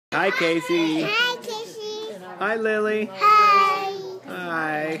Hi, Casey. Hi, Casey. Hi, Lily. Hi.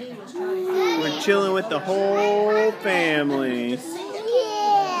 Hi. We're chilling with the whole family.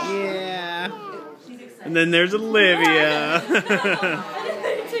 Yeah. Yeah. And then there's Olivia.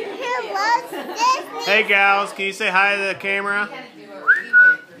 Hey, gals. Can you say hi to the camera?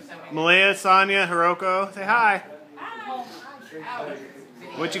 Malia, Sonia, Hiroko. Say hi.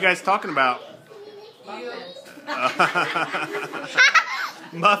 What you guys talking about?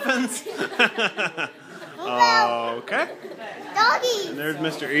 Muffins? Okay. Doggy. And there's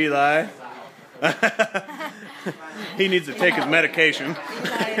Mr. Eli. He needs to take his medication.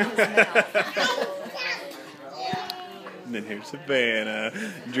 And then here's Savannah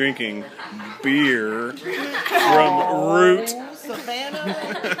drinking beer from Root.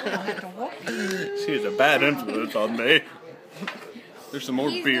 She is a bad influence on me. There's some more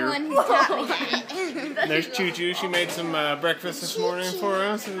beer. And there's Choo Choo. She made some breakfast this morning for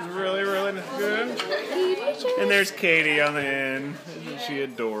us. It was really, really good. And there's Katie on the end. Isn't she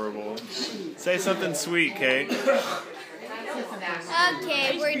adorable? Say something sweet, Kate.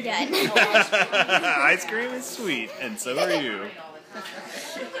 Okay, we're done. Ice cream is sweet, and so are you.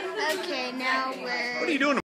 Okay, now we're... What are you doing?